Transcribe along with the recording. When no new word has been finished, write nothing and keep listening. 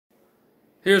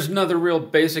Here's another real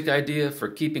basic idea for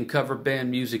keeping cover band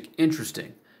music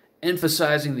interesting,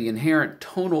 emphasizing the inherent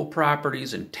tonal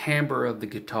properties and timbre of the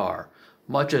guitar,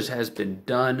 much as has been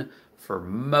done for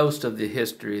most of the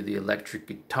history of the electric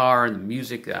guitar and the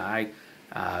music that I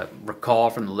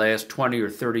recall from the last 20 or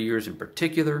 30 years in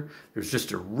particular. There's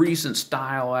just a recent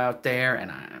style out there,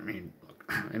 and I mean,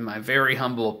 in my very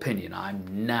humble opinion,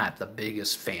 I'm not the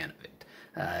biggest fan of it.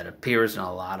 It appears in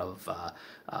a lot of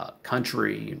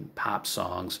country and pop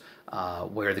songs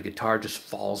where the guitar just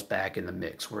falls back in the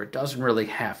mix, where it doesn't really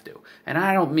have to. And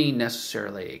I don't mean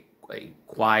necessarily a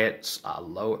quiet,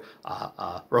 low,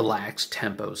 relaxed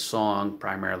tempo song,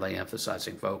 primarily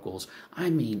emphasizing vocals. I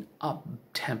mean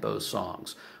up-tempo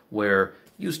songs where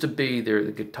used to be there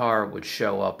the guitar would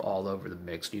show up all over the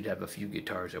mix. And you'd have a few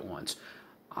guitars at once.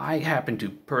 I happen to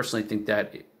personally think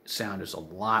that sound is a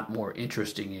lot more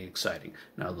interesting and exciting.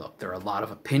 Now look, there are a lot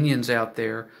of opinions out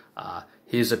there.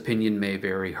 His opinion may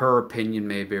vary, her opinion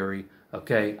may vary.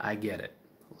 Okay, I get it.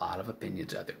 A lot of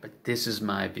opinions out there, but this is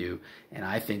my view, and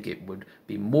I think it would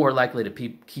be more likely to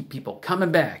keep people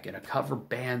coming back in a cover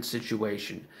band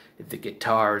situation if the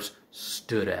guitars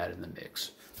stood out in the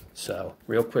mix. So,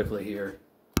 real quickly here,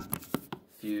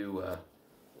 if you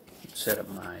set up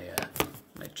my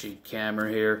cheap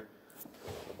camera here,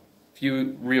 a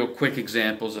few real quick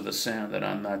examples of the sound that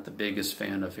I'm not the biggest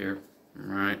fan of here. All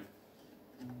right.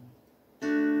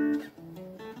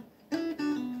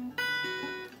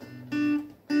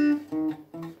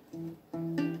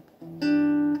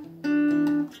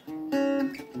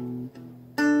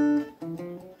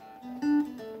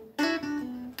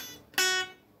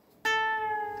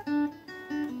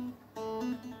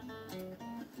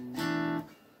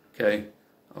 Okay,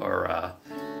 or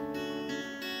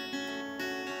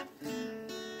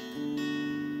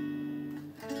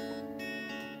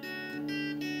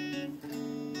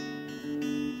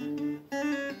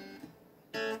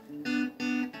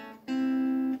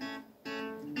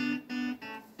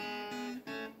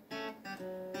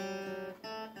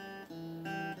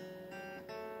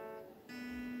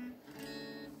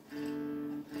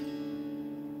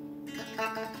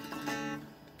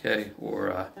okay,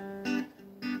 or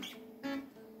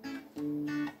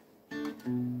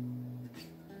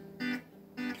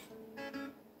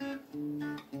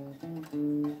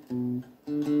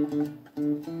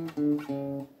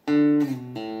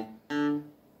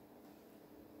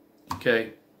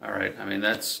okay, all right. I mean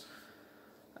that's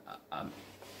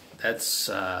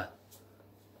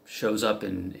shows up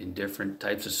in different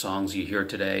types of songs you hear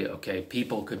today. Okay,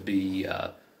 people could be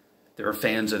there are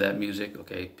fans of that music.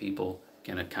 Okay, people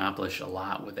can accomplish a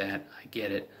lot with that. I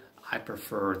get it. I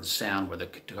prefer the sound where the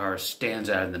guitar stands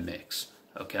out in the mix.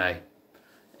 Okay,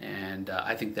 and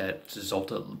I think that is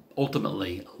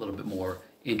ultimately a little bit more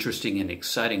interesting and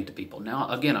exciting to people. Now,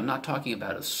 again, I'm not talking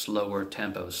about a slower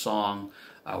tempo song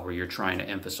where you're trying to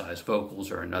emphasize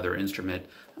vocals or another instrument.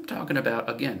 I'm talking about,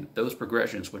 again, those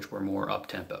progressions which were more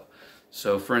up-tempo.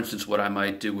 So, for instance, what I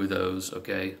might do with those,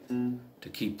 okay, to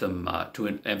keep them,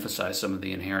 to emphasize some of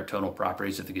the inherent tonal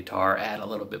properties of the guitar, add a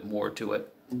little bit more to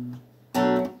it.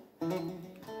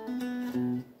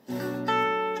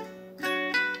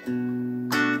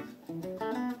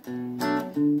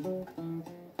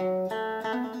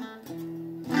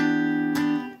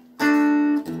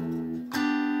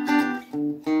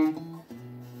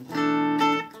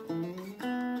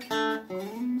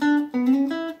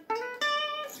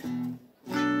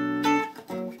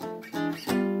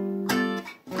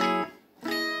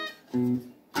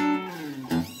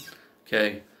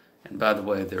 Okay, and by the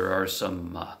way, there are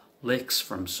some licks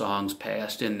from songs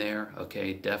past in there.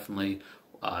 Okay, definitely,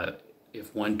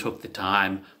 if one took the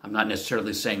time, I'm not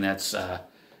necessarily saying that's an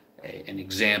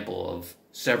example of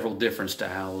several different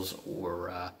styles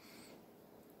or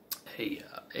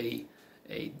an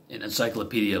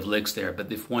encyclopedia of licks there,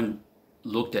 but if one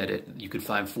looked at it, you could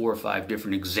find 4 or 5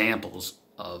 different examples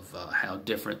of how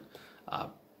different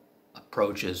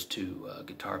approaches to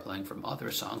guitar playing from other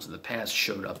songs in the past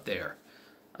showed up there.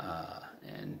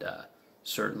 And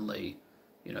certainly,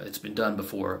 you know, it's been done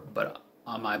before, but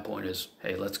my point is,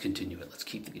 hey, let's continue it. Let's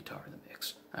keep the guitar in the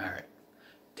mix. All right,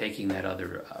 taking that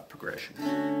other progression.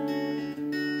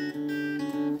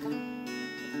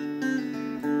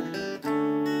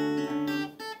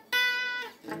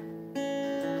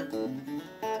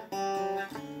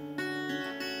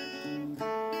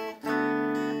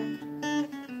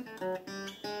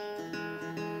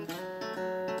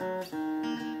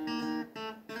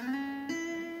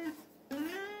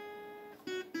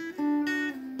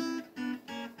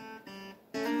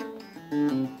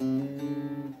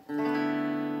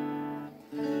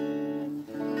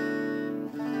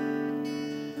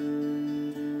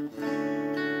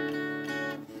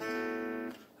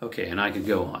 Okay, and I could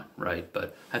go on, right?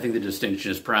 But I think the distinction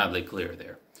is probably clear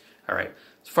there. All right,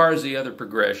 as far as the other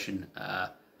progression,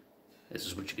 this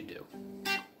is what you could do.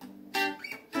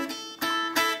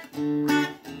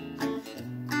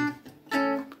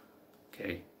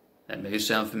 Okay, that may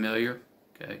sound familiar,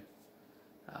 okay?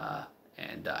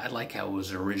 And I like how it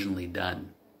was originally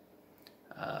done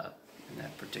in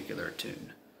that particular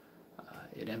tune.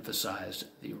 It emphasized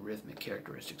the rhythmic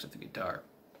characteristics of the guitar,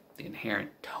 the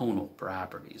inherent tonal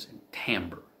properties and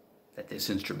timbre that this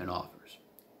instrument offers.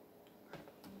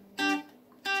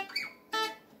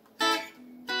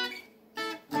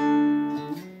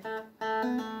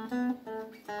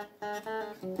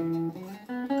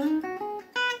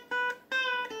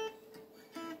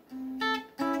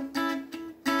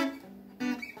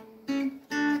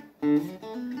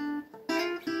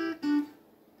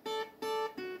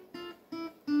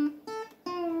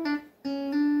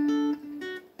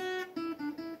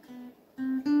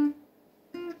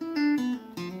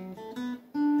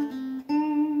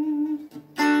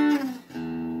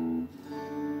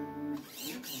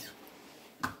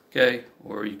 Okay,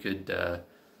 or you could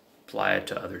apply it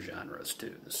to other genres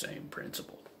too, the same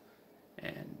principle.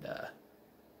 And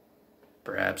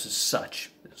perhaps as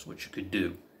such is what you could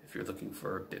do if you're looking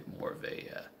for a bit more of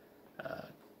a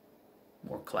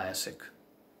more classic,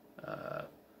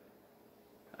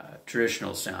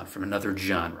 traditional sound from another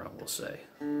genre, we'll say.